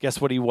was.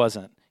 Guess what he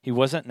wasn't? He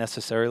wasn't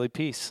necessarily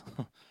peace.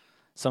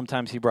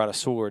 Sometimes he brought a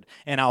sword.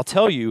 And I'll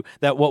tell you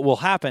that what will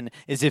happen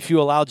is if you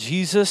allow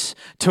Jesus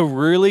to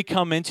really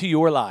come into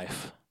your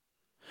life,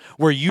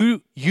 where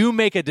you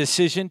make a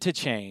decision to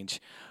change,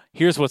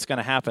 here's what's going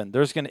to happen.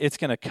 It's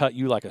going to cut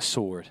you like a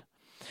sword.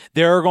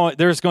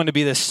 There's going to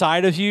be this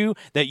side of you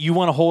that you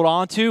want to hold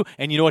on to,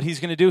 and you know what he's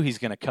going to do? He's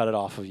going to cut it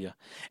off of you.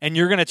 And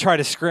you're going to try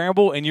to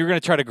scramble, and you're going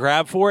to try to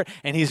grab for it,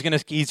 and he's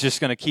just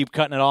going to keep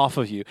cutting it off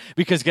of you.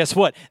 Because guess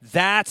what?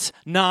 That's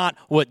not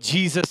what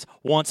Jesus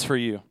wants for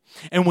you.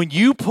 And when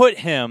you put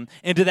him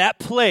into that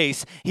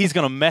place, he's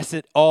going to mess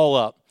it all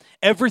up.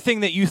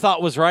 Everything that you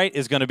thought was right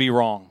is going to be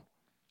wrong.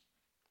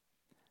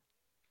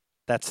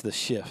 That's the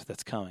shift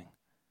that's coming.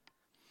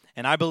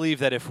 And I believe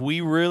that if we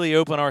really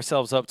open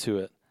ourselves up to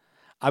it,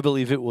 I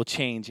believe it will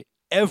change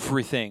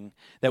everything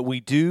that we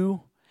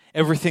do,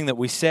 everything that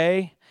we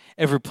say,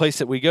 every place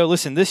that we go.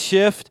 Listen, this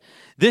shift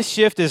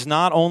is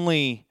not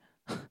only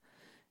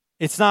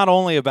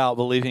about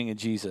believing in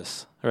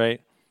Jesus,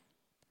 right?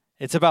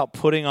 It's about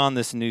putting on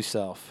this new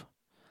self.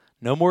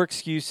 No more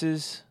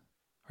excuses,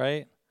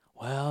 right?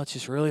 Well, it's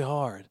just really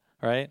hard,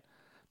 right?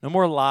 No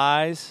more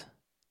lies.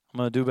 I'm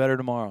going to do better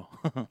tomorrow,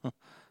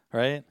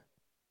 right?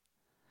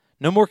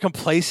 No more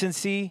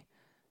complacency.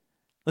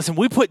 Listen,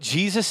 we put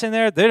Jesus in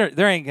there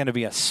ain't going to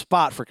be a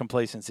spot for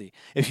complacency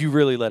if you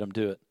really let him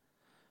do it.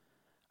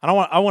 And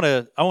I want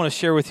to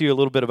share with you a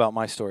little bit about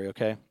my story,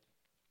 okay?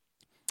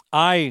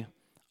 I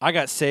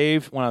got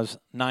saved when I was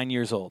 9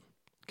 years old,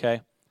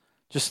 okay?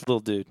 Just a little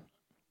dude.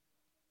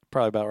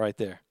 Probably about right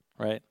there,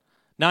 right?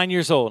 9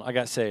 years old, I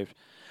got saved.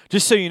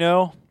 Just so you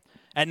know,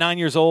 at 9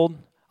 years old,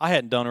 I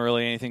hadn't done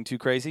really anything too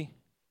crazy.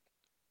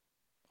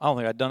 I don't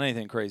think I'd done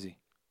anything crazy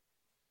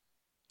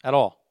at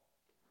all.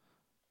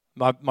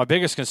 My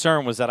biggest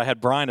concern was that I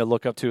had Brian to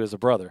look up to as a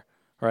brother,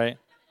 right?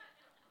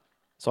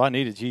 So I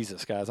needed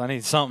Jesus, guys. I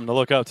needed something to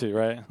look up to,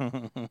 right?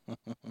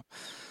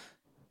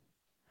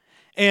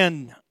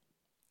 And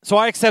so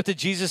I accepted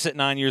Jesus at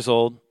 9 years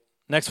old.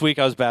 Next week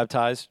I was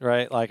baptized,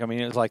 right?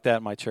 It was like that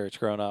in my church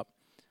growing up.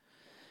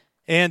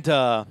 And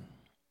so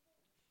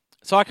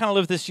I kind of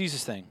lived this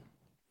Jesus thing.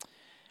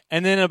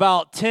 And then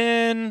about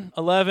 10,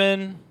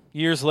 11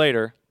 years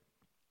later,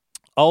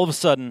 all of a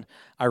sudden,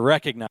 I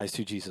recognized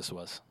who Jesus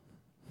was.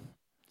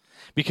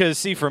 Because,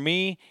 see, for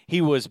me,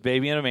 he was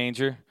baby in a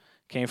manger,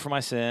 came for my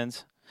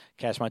sins,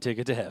 cashed my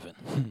ticket to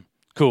heaven.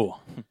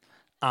 Cool.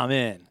 I'm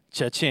in.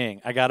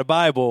 Cha-ching. I got a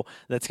Bible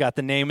that's got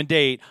the name and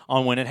date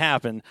on when it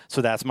happened,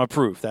 so that's my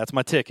proof. That's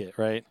my ticket,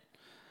 right?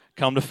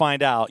 Come to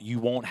find out, you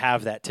won't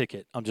have that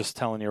ticket. I'm just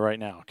telling you right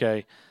now,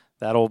 okay?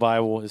 That old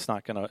Bible is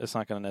not gonna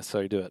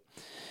necessarily do it.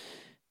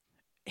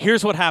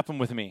 Here's what happened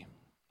with me.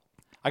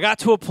 I got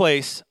to a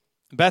place,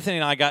 Bethany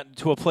and I got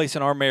to a place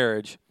in our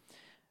marriage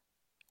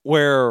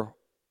where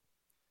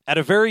at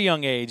a very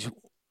young age,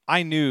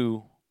 I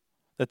knew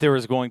that there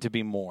was going to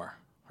be more,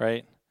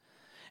 right?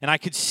 And I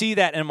could see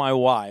that in my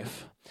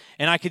wife.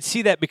 And I could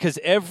see that because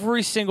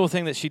every single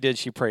thing that she did,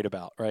 she prayed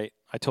about, right?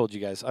 I've told you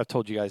guys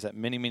that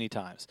many, many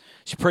times.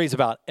 She prays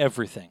about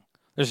everything.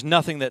 There's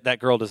nothing that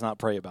girl does not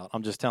pray about.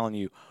 I'm just telling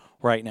you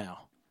right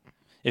now.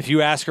 If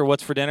you ask her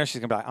what's for dinner, she's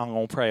going to be like, I'm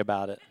going to pray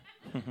about it.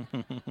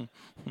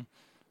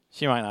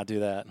 She might not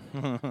do that.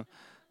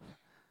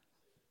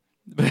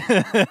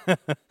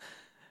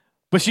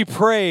 But she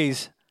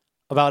prays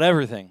about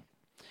everything.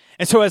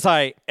 And so as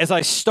I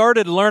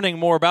started learning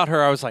more about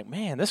her, I was like,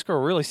 man, this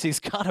girl really sees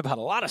God about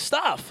a lot of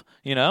stuff,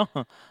 you know?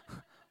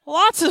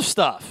 Lots of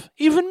stuff,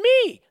 even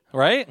me,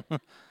 right?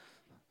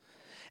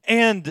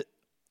 And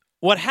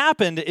what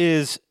happened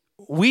is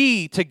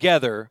we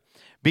together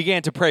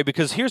began to pray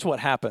because here's what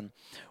happened.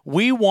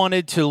 We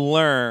wanted to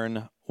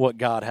learn what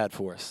God had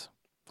for us.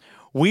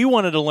 We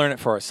wanted to learn it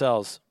for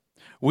ourselves.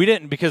 We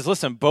didn't, because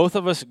listen, both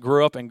of us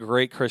grew up in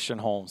great Christian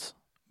homes.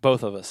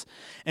 Both of us.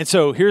 And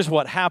so here's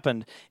what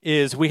happened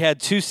is we had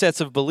two sets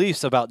of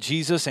beliefs about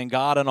Jesus and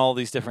God and all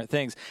these different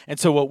things. And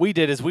so what we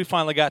did is we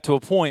finally got to a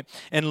point,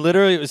 and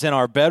literally it was in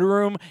our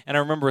bedroom, and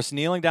I remember us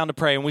kneeling down to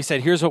pray, and we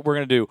said, here's what we're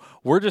going to do.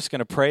 We're just going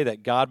to pray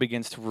that God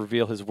begins to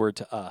reveal his word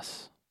to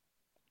us,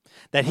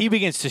 that he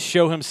begins to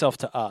show himself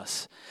to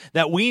us,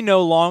 that we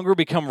no longer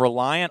become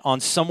reliant on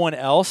someone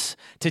else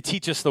to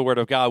teach us the word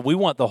of God. We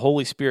want the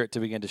Holy Spirit to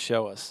begin to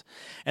show us.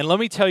 And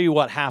let me tell you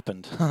what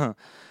happened.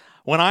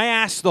 When I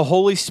asked the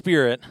Holy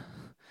Spirit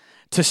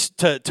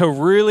to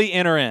really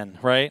enter in,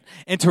 right,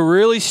 and to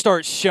really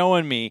start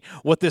showing me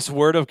what this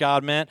Word of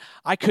God meant,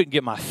 I couldn't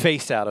get my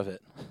face out of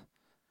it.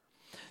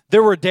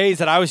 There were days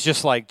that I was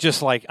just like,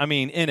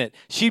 in it.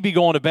 She'd be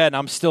going to bed, and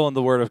I'm still in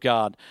the Word of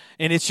God.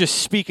 And it's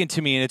just speaking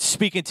to me, and it's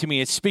speaking to me,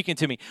 it's speaking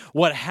to me.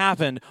 What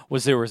happened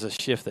was there was a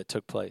shift that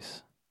took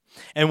place.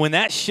 And when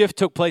that shift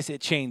took place,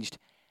 it changed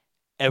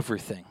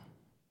everything.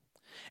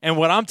 And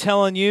what I'm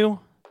telling you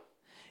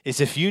is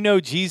if you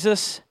know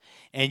Jesus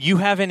and you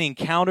haven't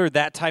encountered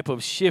that type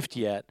of shift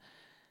yet,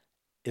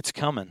 it's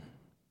coming.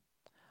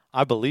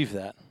 I believe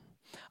that.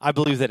 I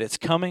believe that it's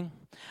coming.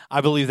 I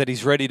believe that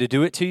he's ready to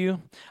do it to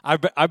you.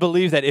 I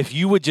believe that if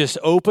you would just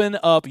open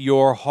up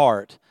your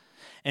heart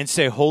and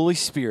say, Holy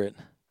Spirit,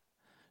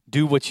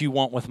 do what you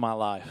want with my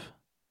life,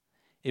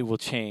 it will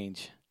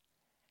change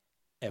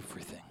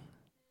everything.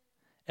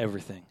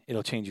 Everything.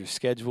 It'll change your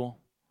schedule.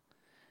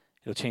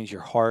 It'll change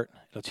your heart.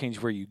 It'll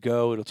change where you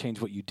go. It'll change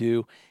what you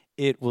do.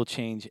 It will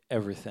change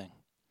everything.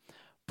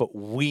 But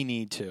we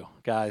need to,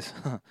 guys,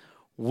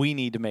 we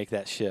need to make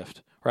that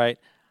shift, right?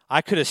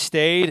 I could have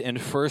stayed in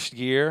first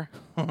gear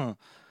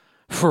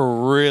for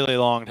a really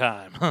long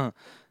time.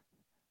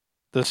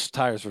 Those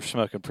tires were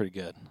smoking pretty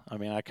good. I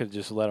mean, I could have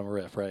just let them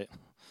rip, right?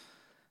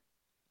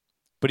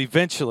 But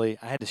eventually,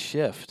 I had to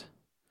shift.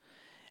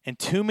 And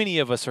too many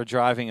of us are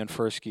driving in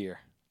first gear.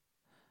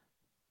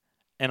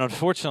 And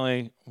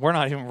unfortunately, we're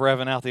not even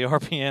revving out the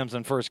RPMs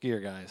in first gear,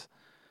 guys.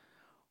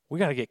 We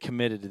got to get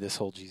committed to this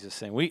whole Jesus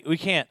thing. We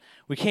can't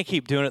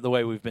keep doing it the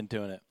way we've been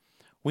doing it.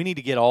 We need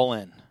to get all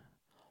in,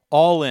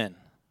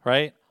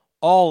 right?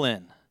 All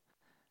in.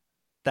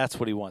 That's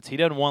what he wants. He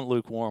doesn't want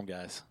lukewarm,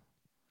 guys.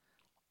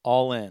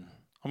 All in.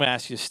 I'm going to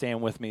ask you to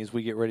stand with me as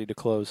we get ready to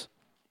close.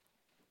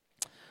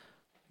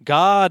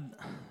 God,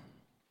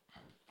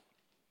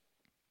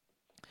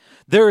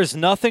 there is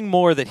nothing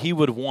more that he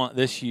would want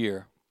this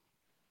year.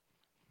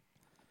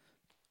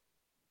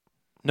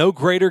 No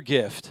greater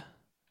gift,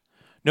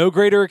 no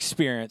greater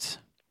experience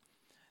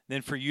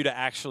than for you to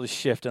actually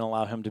shift and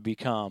allow him to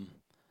become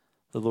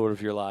the Lord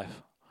of your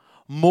life.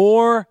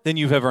 More than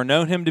you've ever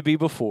known him to be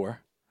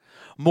before,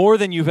 more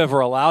than you've ever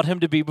allowed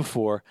him to be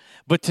before,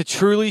 but to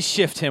truly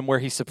shift him where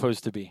he's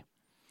supposed to be.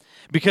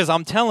 Because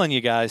I'm telling you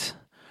guys,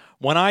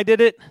 when I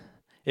did it,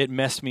 it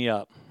messed me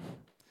up.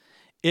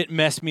 It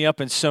messed me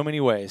up in so many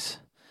ways.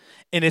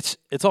 And it's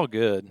all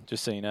good,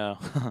 just so you know.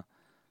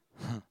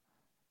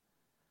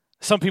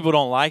 Some people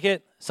don't like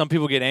it. Some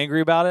people get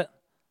angry about it.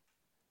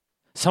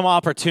 Some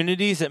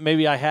opportunities that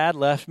maybe I had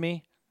left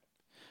me.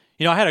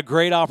 You know, I had a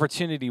great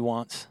opportunity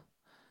once.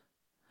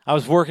 I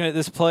was working at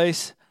this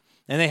place,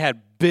 and they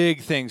had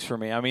big things for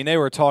me. I mean, they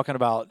were talking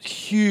about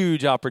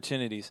huge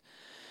opportunities.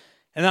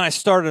 And then I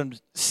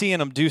started seeing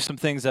them do some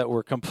things that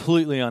were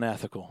completely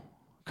unethical,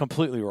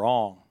 completely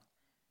wrong,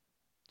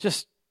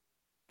 just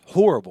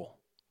horrible.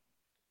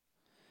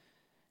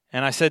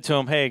 And I said to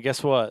them, hey,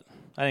 guess what?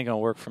 That ain't going to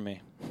work for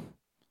me.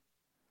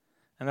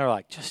 And they're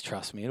like, just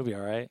trust me, it'll be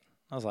all right.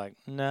 I was like,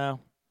 no,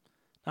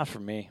 not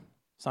for me.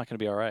 It's not going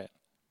to be all right.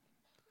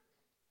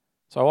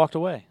 So I walked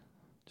away,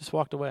 just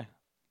walked away.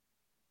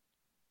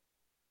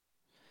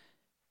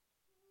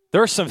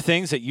 There are some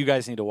things that you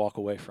guys need to walk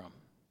away from.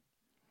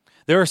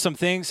 There are some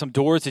things, some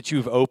doors that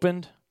you've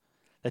opened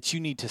that you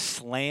need to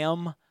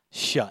slam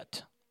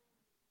shut.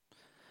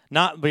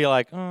 Not be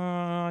like,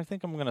 I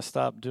think I'm going to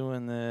stop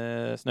doing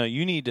this. No,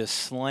 you need to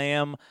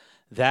slam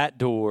that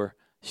door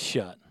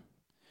shut.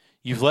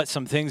 You've let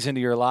some things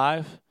into your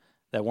life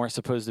that weren't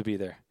supposed to be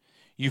there.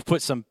 You've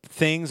put some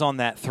things on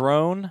that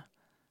throne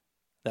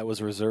that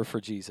was reserved for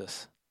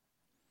Jesus.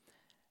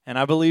 And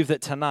I believe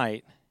that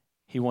tonight,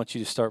 he wants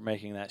you to start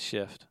making that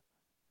shift.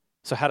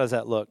 So how does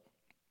that look?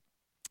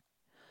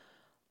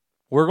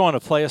 We're going to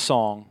play a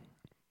song,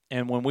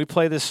 and when we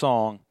play this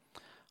song,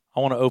 I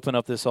want to open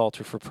up this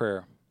altar for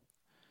prayer.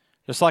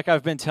 Just like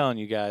I've been telling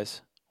you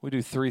guys, we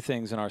do 3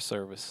 things in our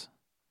service.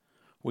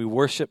 We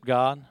worship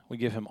God, we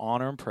give him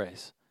honor and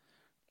praise.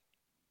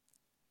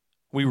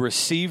 We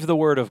receive the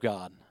word of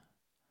God.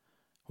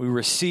 We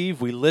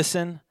receive, we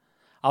listen.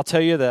 I'll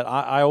tell you that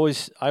I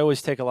always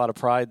take a lot of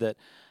pride that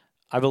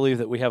I believe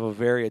that we have a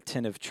very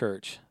attentive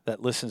church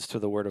that listens to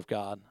the word of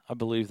God. I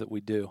believe that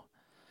we do.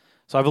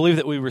 So I believe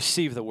that we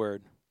receive the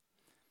word.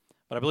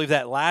 But I believe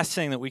that last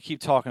thing that we keep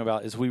talking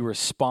about is we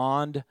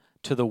respond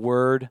to the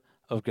word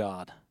of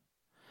God.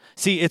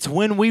 See, it's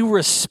when we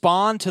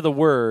respond to the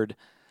word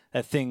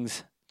that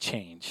things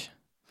change.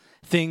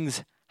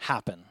 Things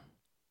happen.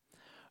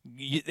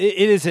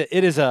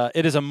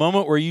 It is a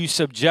moment where you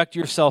subject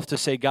yourself to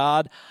say,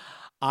 God,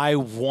 I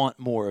want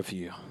more of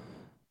you.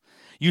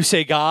 You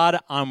say, God,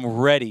 I'm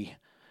ready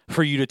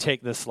for you to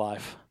take this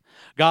life.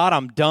 God,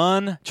 I'm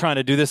done trying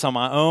to do this on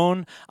my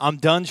own. I'm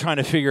done trying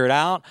to figure it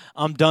out.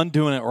 I'm done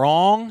doing it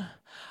wrong.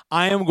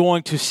 I am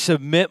going to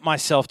submit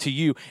myself to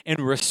you and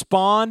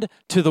respond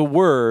to the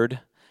word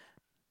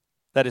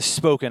that is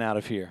spoken out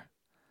of here.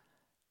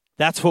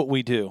 That's what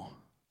we do.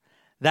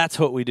 That's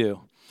what we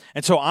do.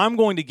 And so I'm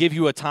going to give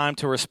you a time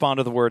to respond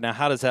to the word. Now,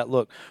 how does that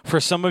look? For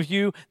some of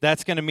you,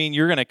 that's going to mean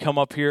you're going to come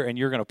up here and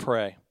you're going to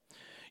pray.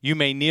 You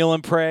may kneel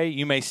and pray.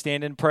 You may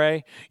stand and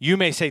pray. You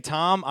may say,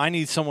 Tom, I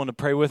need someone to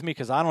pray with me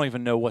because I don't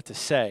even know what to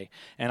say.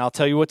 And I'll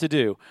tell you what to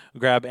do.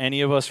 Grab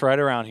any of us right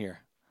around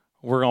here.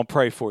 We're going to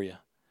pray for you.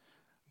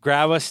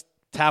 Grab us,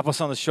 tap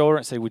us on the shoulder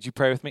and say, would you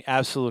pray with me?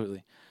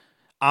 Absolutely.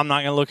 I'm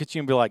not going to look at you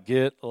and be like,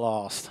 get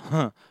lost.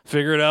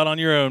 Figure it out on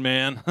your own,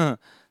 man.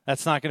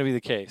 That's not going to be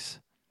the case.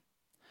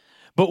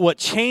 But what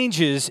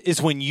changes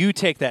is when you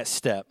take that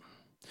step.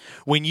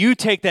 When you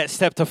take that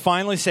step to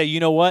finally say, you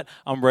know what?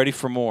 I'm ready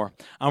for more.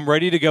 I'm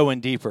ready to go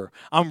in deeper.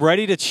 I'm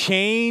ready to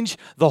change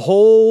the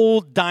whole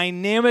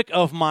dynamic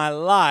of my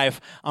life.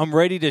 I'm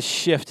ready to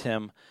shift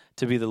him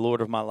to be the Lord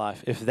of my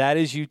life. If that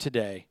is you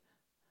today,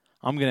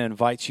 I'm going to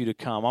invite you to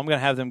come. I'm going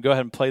to have them go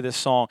ahead and play this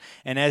song.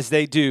 And as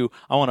they do,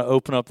 I want to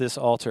open up this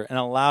altar and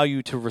allow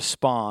you to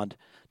respond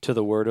to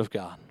the word of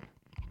God.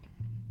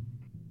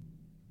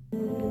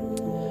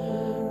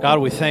 God,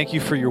 we thank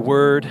you for your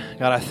word.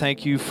 God, I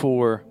thank you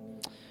for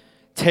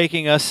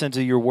taking us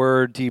into your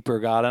word deeper,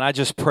 God. And I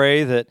just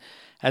pray that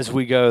as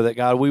we go, that,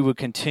 God, we would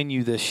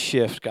continue this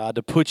shift, God,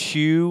 to put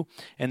you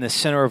in the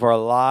center of our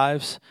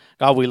lives.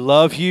 God, we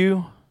love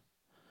you.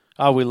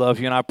 God, we love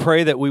you. And I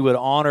pray that we would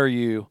honor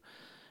you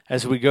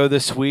as we go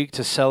this week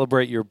to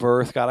celebrate your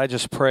birth. God, I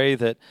just pray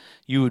that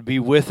you would be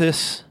with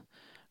us.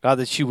 God,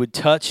 that you would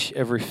touch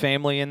every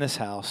family in this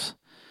house.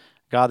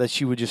 God,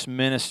 that you would just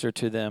minister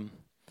to them.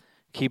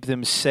 Keep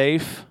them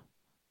safe.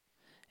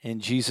 In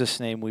Jesus'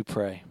 name we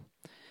pray.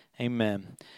 Amen.